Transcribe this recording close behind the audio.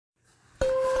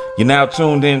You're now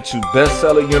tuned in to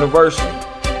Bestseller University,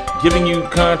 giving you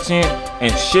content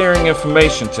and sharing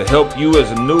information to help you as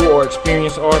a new or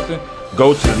experienced author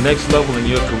go to the next level in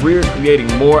your career, creating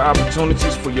more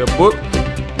opportunities for your book.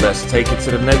 Let's take it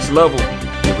to the next level.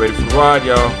 Get ready for the ride,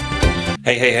 y'all.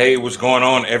 Hey, what's going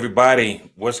on, everybody?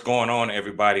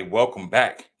 Welcome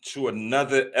back to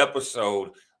another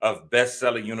episode of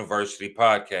Bestseller University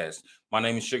podcast. My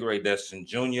name is Sugar Ray Destin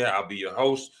Jr. I'll be your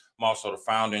host. I'm also the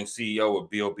founder and CEO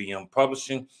of BOBM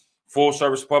Publishing, full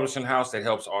service publishing house that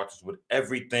helps authors with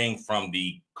everything from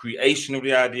the creation of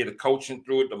the idea, the coaching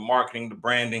through it, the marketing, the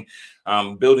branding,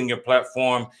 building your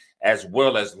platform, as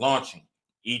well as launching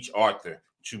each author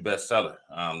to bestseller.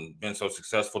 Been so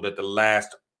successful that the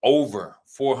last over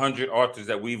 400 authors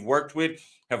that we've worked with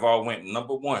have all went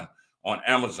number one on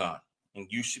Amazon, and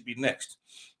you should be next.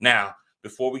 Now,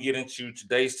 before we get into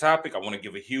today's topic, I want to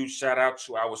give a huge shout out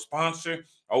to our sponsor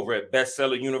over at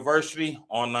Bestseller University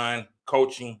online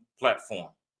coaching platform.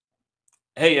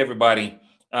 Hey, everybody.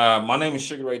 My name is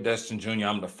Sugar Ray Destin Jr.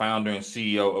 I'm the founder and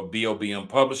CEO of BOBM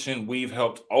Publishing. We've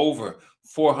helped over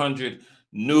 400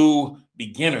 new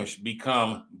beginners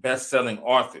become best-selling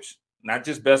authors, not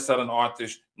just best-selling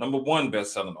authors, number one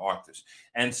best-selling authors.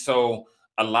 And so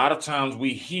a lot of times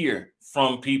we hear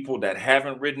from people that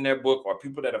haven't written their book or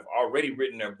people that have already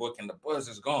written their book and the buzz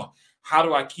is gone. How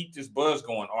do I keep this buzz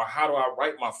going? Or how do I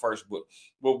write my first book?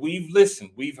 Well, we've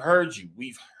listened. We've heard you.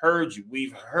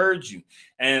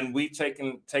 And we've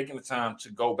taken the time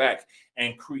to go back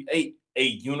and create a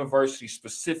university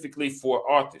specifically for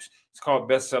authors. It's called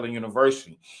Bestseller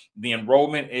University. The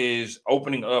enrollment is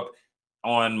opening up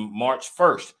on March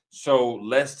 1st. So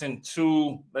less than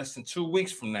two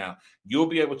weeks from now, you'll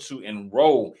be able to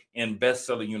enroll in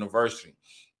Bestseller University.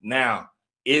 Now,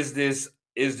 is this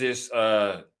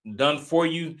done for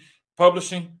you,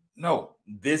 publishing? No,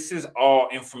 this is all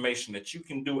information that you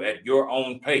can do at your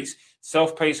own pace.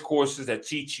 Self-paced courses that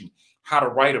teach you how to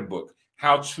write a book,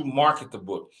 how to market the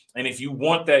book. And if you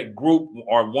want that group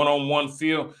or one-on-one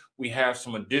feel, we have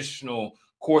some additional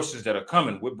courses that are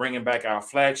coming. We're bringing back our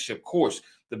flagship course,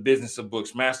 the Business of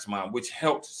Books Mastermind, which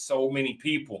helped so many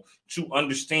people to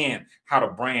understand how to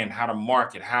brand, how to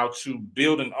market, how to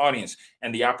build an audience,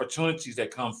 and the opportunities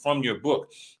that come from your book.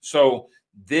 So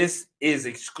this is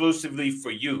exclusively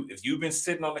for you. If you've been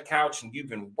sitting on the couch and you've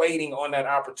been waiting on that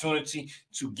opportunity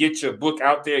to get your book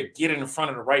out there, get it in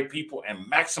front of the right people and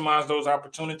maximize those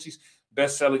opportunities,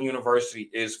 Bestseller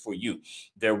University is for you.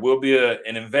 There will be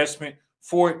an investment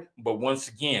for it, but once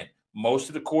again, most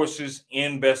of the courses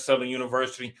in Bestseller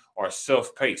University are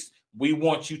self-paced. We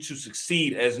want you to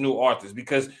succeed as new authors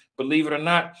because, believe it or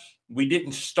not, we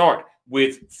didn't start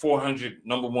with 400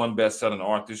 number one best-selling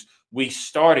authors. We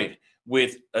started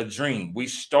with a dream. We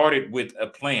started with a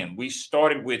plan. We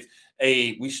started with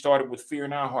fear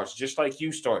in our hearts, just like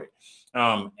you started.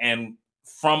 And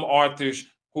from authors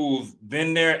who've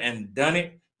been there and done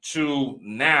it to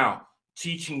now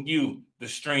teaching you the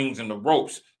strings and the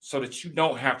ropes so that you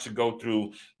don't have to go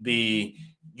through the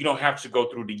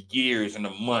years and the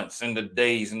months and the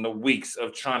days and the weeks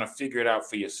of trying to figure it out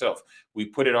for yourself. We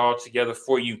put it all together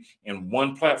for you in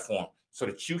one platform so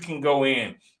that you can go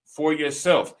in for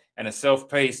yourself and a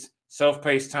self-paced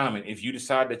time. And if you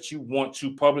decide that you want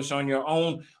to publish on your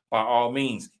own, by all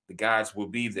means, the guides will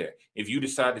be there. If you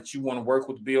decide that you want to work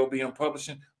with BOBM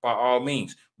Publishing, by all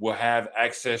means, you'll have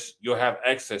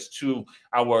access to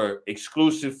our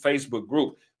exclusive Facebook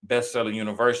group, Bestseller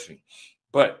University.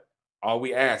 But all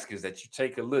we ask is that you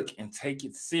take a look and take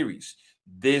it serious.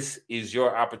 This is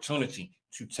your opportunity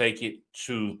to take it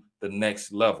to the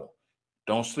next level.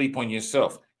 Don't sleep on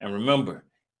yourself. And remember,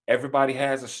 everybody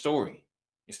has a story.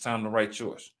 It's time to write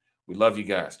yours. We love you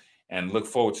guys and look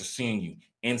forward to seeing you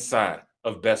inside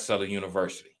of Bestseller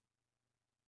University.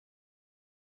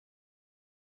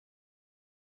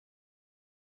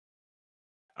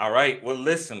 All right. Well,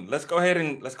 listen, let's go ahead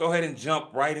and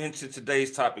jump right into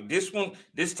today's topic.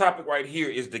 This topic right here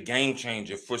is the game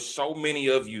changer for so many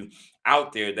of you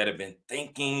out there that have been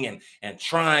thinking and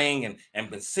trying and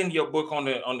been sitting your book on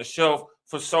the shelf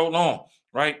for so long,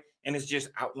 right? And it's just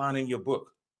outlining your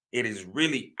book. It is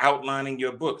really outlining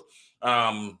your book.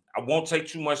 I won't take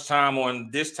too much time on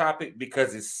this topic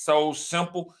because it's so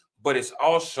simple, but it's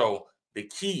also the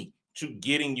key to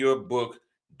getting your book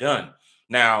done.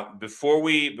 Now, before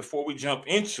we jump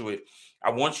into it,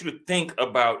 I want you to think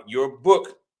about your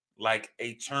book like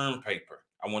a term paper.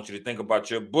 I want you to think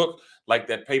about your book like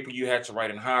that paper you had to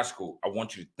write in high school. I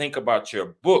want you to think about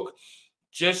your book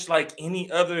just like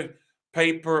any other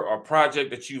paper or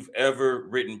project that you've ever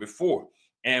written before.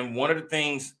 And one of the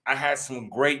things, I had some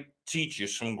great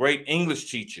teachers, some great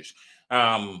English teachers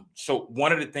So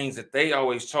one of the things that they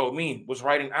always told me was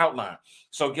write an outline.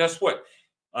 So guess what?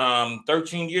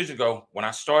 13 years ago, when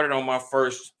I started on my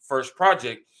first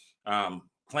project,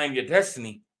 Claim Your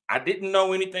Destiny, I didn't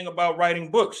know anything about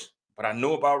writing books, but I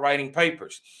knew about writing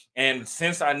papers. And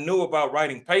since I knew about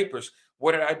writing papers,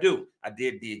 what did I do? I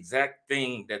did the exact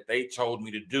thing that they told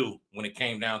me to do when it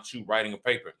came down to writing a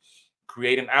paper.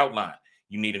 Create an outline.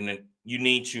 You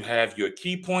need to have your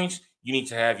key points. You need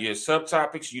to have your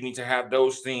subtopics. You need to have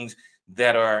those things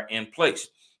that are in place.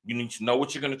 You need to know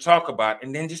what you're going to talk about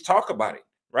and then just talk about it,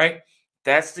 right?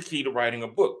 That's the key to writing a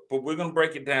book. But we're going to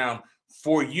break it down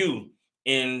for you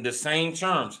in the same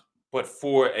terms, but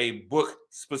for a book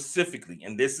specifically.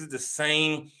 And this is the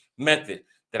same method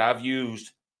that I've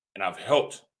used and I've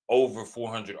helped over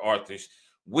 400 authors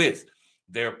with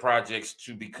their projects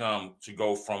to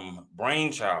go from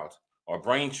brainchild or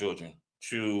brain children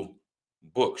to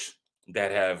books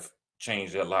that have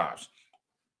changed their lives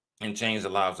and changed the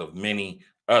lives of many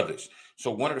others.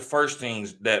 So one of the first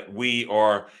things that we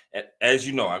are, as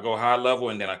you know, I go high level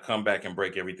and then I come back and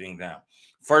break everything down.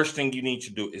 First thing you need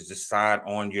to do is decide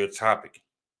on your topic.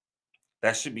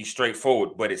 That should be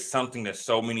straightforward, but it's something that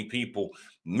so many people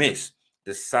miss.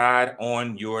 Decide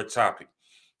on your topic.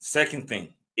 Second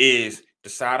thing is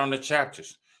decide on the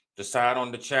chapters. Decide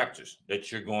on the chapters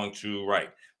that you're going to write.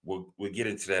 We'll get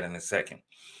into that in a second.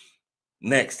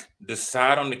 Next,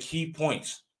 decide on the key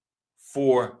points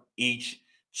for each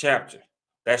chapter.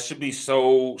 That should be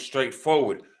so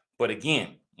straightforward. But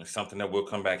again, it's something that we'll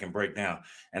come back and break down.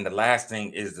 And the last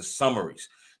thing is the summaries.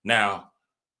 Now,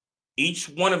 each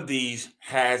one of these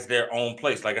has their own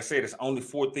place. Like I said, it's only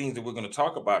 4 things that we're going to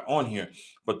talk about on here,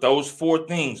 but those 4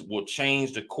 things will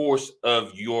change the course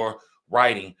of your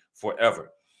writing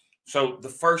forever. So the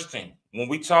first thing, when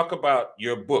we talk about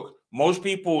your book, most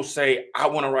people say, I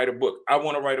want to write a book. I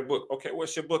want to write a book. Okay,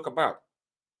 what's your book about?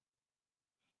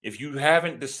 If you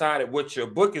haven't decided what your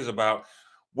book is about,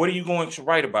 what are you going to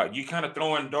write about? You kind of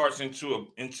throwing darts into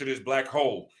this black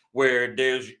hole where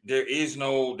there is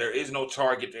no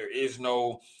target, there is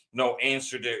no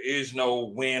answer, there is no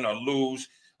win or lose.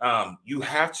 You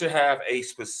have to have a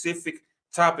specific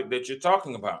topic that you're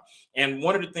talking about. And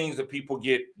one of the things that people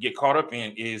get caught up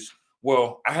in is,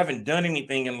 well, I haven't done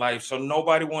anything in life, so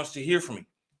nobody wants to hear from me.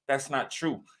 That's not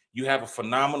true. You have a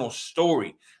phenomenal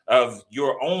story of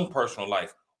your own personal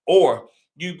life, or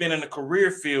you've been in the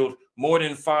career field more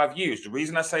than 5 years. The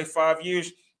reason I say 5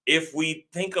 years,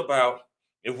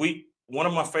 one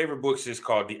of my favorite books is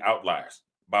called The Outliers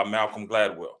by Malcolm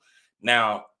Gladwell.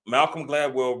 Now, Malcolm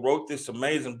Gladwell wrote this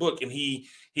amazing book, and he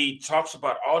talks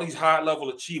about all these high-level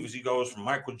achievers. He goes from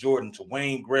Michael Jordan to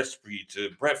Wayne Gretzky to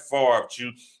Brett Favre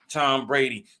to Tom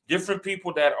Brady, different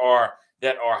people that are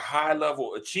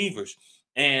high-level achievers.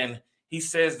 And he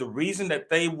says the reason that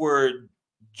they were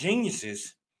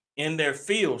geniuses in their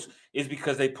fields is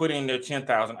because they put in their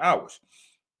 10,000 hours.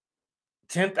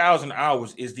 10,000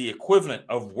 hours is the equivalent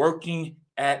of working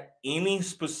at any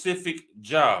specific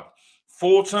job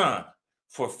full-time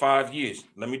for 5 years.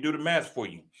 Let me do the math for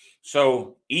you.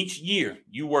 So each year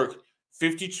you work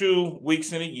 52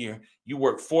 weeks in a year. You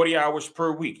work 40 hours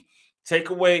per week. Take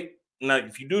away, now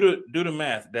if you do the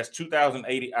math, that's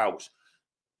 2,080 hours.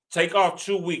 Take off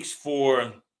 2 weeks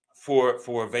for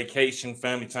vacation,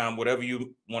 family time, whatever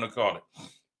you want to call it.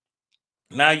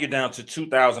 Now you're down to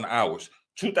 2,000 hours.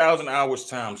 2,000 hours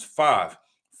times 5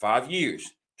 years,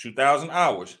 2,000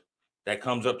 hours. That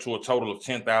comes up to a total of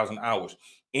 10,000 hours.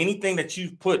 Anything that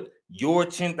you've put your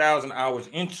 10,000 hours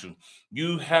into,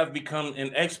 you have become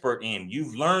an expert in.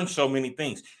 You've learned so many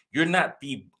things. You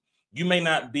may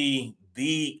not be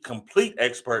the complete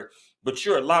expert, but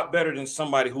you're a lot better than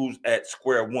somebody who's at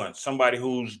square one, somebody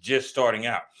who's just starting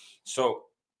out. So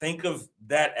think of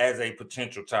that as a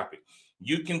potential topic.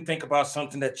 You can think about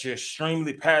something that you're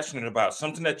extremely passionate about,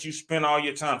 something that you spend all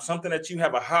your time, something that you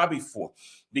have a hobby for,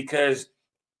 because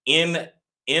in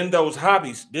those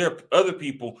hobbies, there are other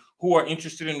people who are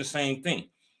interested in the same thing.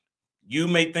 You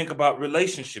may think about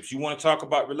relationships. You want to talk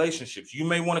about relationships. You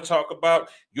may want to talk about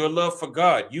your love for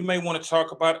God. You may want to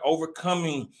talk about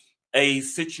overcoming a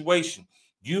situation.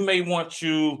 You may want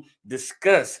to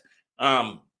discuss.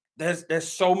 There's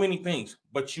so many things,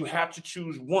 but you have to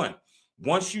choose one.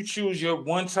 Once you choose your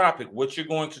one topic, what you're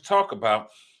going to talk about,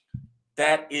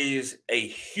 that is a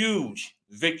huge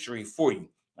victory for you.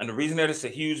 And the reason that it's a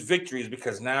huge victory is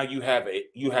because now you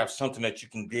have something that you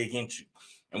can dig into.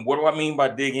 And what do I mean by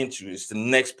dig into? It's the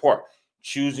next part,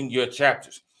 choosing your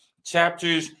chapters.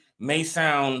 Chapters may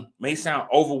sound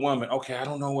overwhelming. Okay, I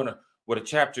don't know what a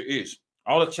chapter is.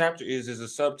 All a chapter is a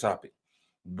subtopic.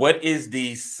 What is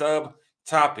the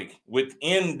subtopic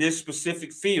within this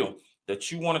specific field? that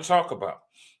you want to talk about.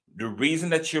 The reason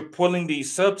that you're pulling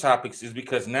these subtopics is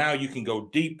because now you can go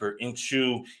deeper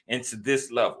into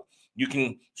this level. You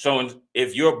can, so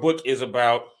if your book is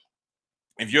about,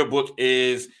 if your book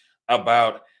is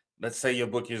about, let's say your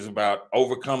book is about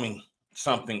overcoming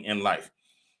something in life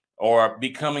or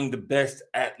becoming the best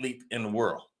athlete in the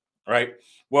world, right?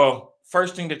 Well,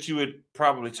 first thing that you would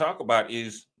probably talk about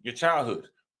is your childhood.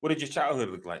 What did your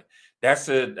childhood look like? That's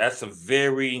a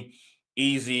very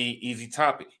easy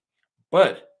topic.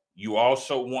 But you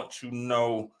also want to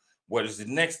know what is the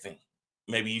next thing.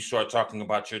 Maybe you start talking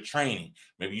about your training.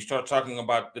 Maybe you start talking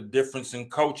about the difference in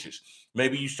coaches.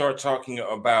 Maybe you start talking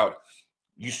about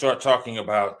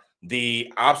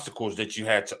the obstacles that you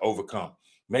had to overcome.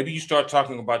 Maybe you start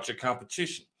talking about your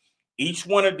competition. Each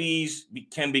one of these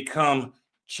can become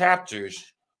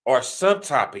chapters or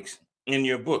subtopics in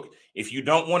your book. If you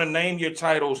don't want to name your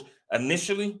titles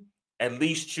initially, at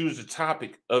least choose the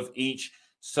topic of each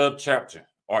subchapter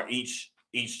or each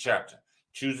chapter.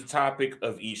 Choose the topic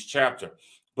of each chapter.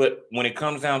 But when it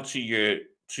comes down to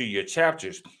your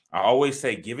chapters, I always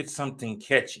say give it something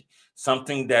catchy,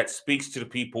 something that speaks to the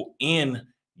people in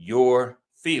your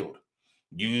field.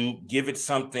 You give it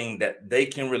something that they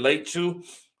can relate to.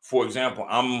 For example,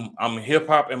 I'm hip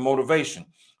hop and motivation.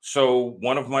 So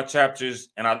one of my chapters,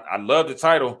 and I love the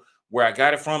title, where I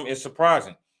got it from is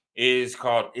surprising, is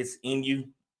called It's in You,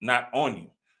 Not on You.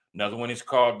 Another one is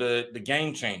called the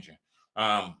Game Changer.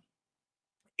 Um,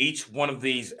 each one of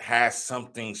these has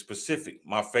something specific.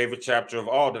 My favorite chapter of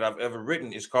all that I've ever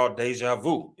written is called Deja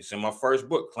Vu. It's in my first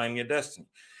book, Claim Your Destiny.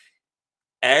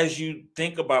 As you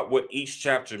think about what each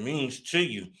chapter means to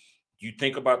you, you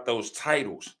think about those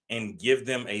titles and give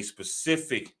them a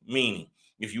specific meaning.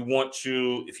 If you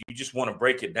just want to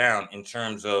break it down in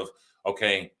terms of,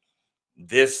 okay,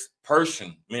 this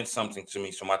person meant something to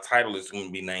me, so my title is going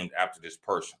to be named after this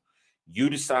person.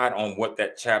 You decide on what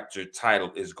that chapter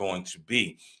title is going to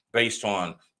be based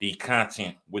on the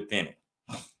content within it.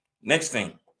 Next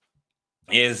thing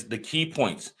is the key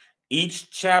points.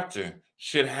 Each chapter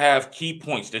should have key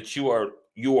points that you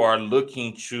are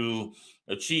looking to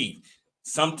achieve.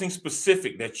 Something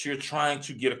specific that you're trying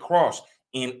to get across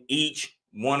in each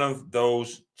one of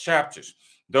those chapters.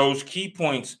 Those key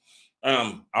points,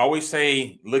 I always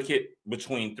say look at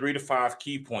between 3 to 5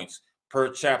 key points per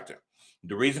chapter.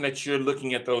 The reason that you're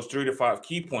looking at those 3 to 5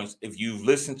 key points, if you've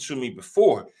listened to me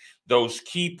before, those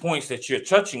key points that you're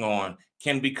touching on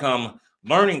can become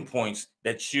learning points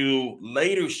that you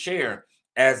later share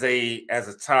as a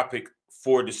topic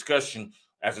for discussion,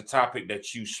 as a topic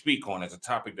that you speak on, as a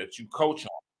topic that you coach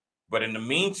on. But in the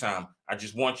meantime, I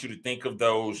just want you to think of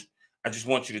those. I just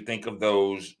want you to think of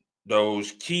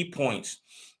those key points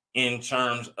in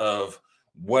terms of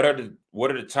what are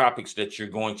the topics that you're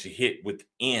going to hit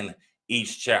within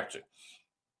each chapter.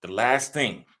 The last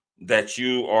thing that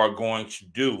you are going to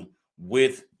do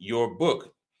with your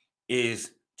book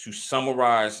is to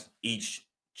summarize each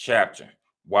chapter.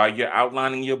 While you're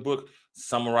outlining your book,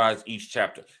 summarize each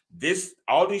chapter.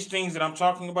 All these things that I'm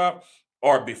talking about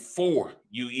are before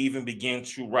you even begin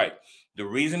to write. The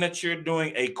reason that you're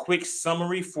doing a quick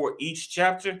summary for each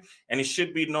chapter, and it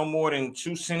should be no more than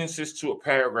 2 sentences to a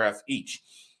paragraph each,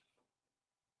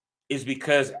 is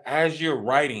because as you're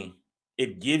writing,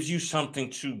 it gives you something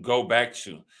to go back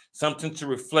to, something to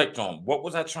reflect on. What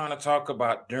was I trying to talk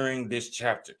about during this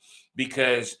chapter?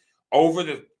 Because over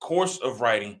the course of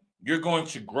writing, you're going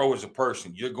to grow as a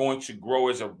person. You're going to grow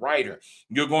as a writer.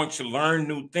 You're going to learn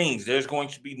new things. There's going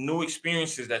to be new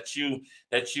experiences that you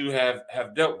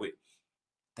have dealt with.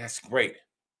 That's great.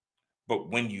 But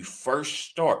when you first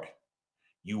start,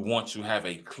 you want to have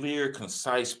a clear,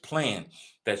 concise plan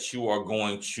that you are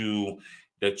going to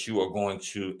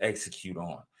execute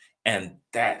on. And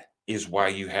that is why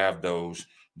you have those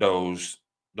those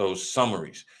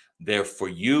summaries. They're for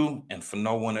you and for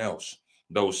no one else.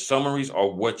 Those summaries are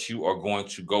what you are going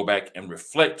to go back and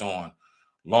reflect on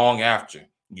long after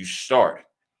you start,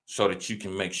 so that you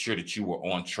can make sure that you are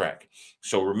on track.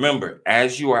 So remember,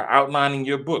 as you are outlining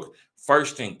your book,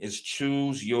 first thing is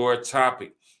choose your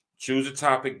topic. Choose a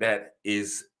topic that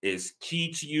is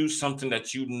key to you, something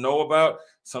that you know about,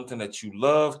 something that you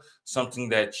love, something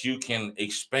that you can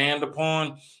expand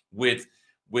upon with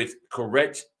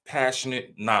correct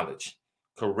passionate knowledge.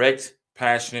 Correct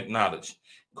passionate knowledge.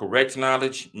 Correct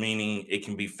knowledge meaning it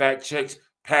can be fact checked.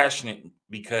 Passionate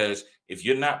because if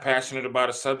you're not passionate about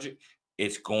a subject,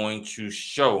 it's going to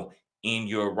show in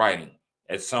your writing.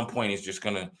 At some point it's just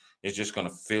gonna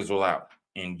fizzle out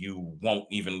and you won't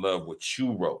even love what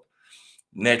you wrote.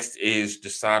 Next is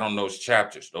decide on those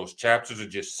chapters. Those chapters are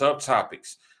just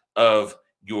subtopics of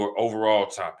your overall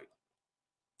topic.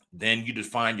 Then you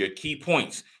define your key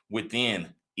points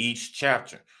within each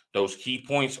chapter. Those key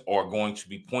points are going to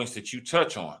be points that you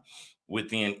touch on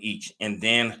within each, and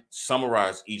then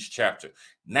summarize each chapter.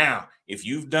 Now, if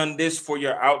you've done this for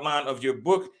your outline of your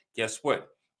book, guess what?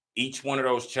 Each one of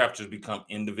those chapters become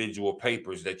individual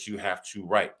papers that you have to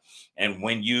write. And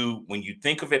when you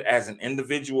think of it as an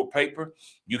individual paper,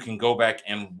 you can go back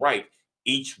and write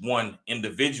each one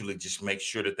individually. Just make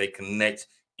sure that they connect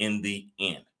in the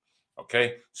end.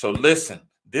 Okay, so listen,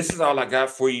 this is all I got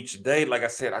for you today. Like I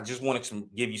said, I just wanted to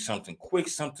give you something quick,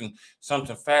 something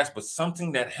fast, but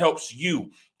something that helps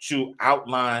you to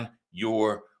outline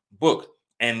your book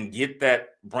and get that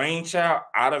brainchild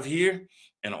out of here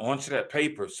and onto that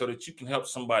paper so that you can help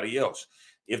somebody else.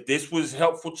 If this was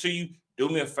helpful to you, do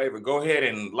me a favor, go ahead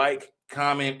and like,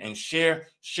 comment, and share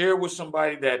with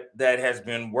somebody that has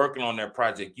been working on their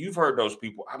project. You've heard those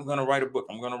people. I'm going to write a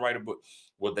book.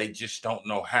 Well, they just don't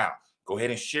know how. Go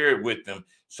ahead and share it with them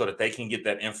so that they can get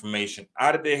that information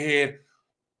out of their head,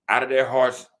 out of their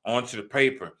hearts, onto the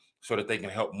paper, so that they can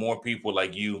help more people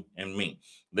like you and me.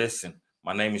 Listen,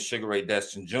 my name is Sugar Ray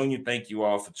Destin Jr. Thank you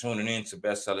all for tuning in to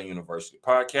Bestselling University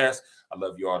Podcast. I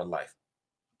love you all to life.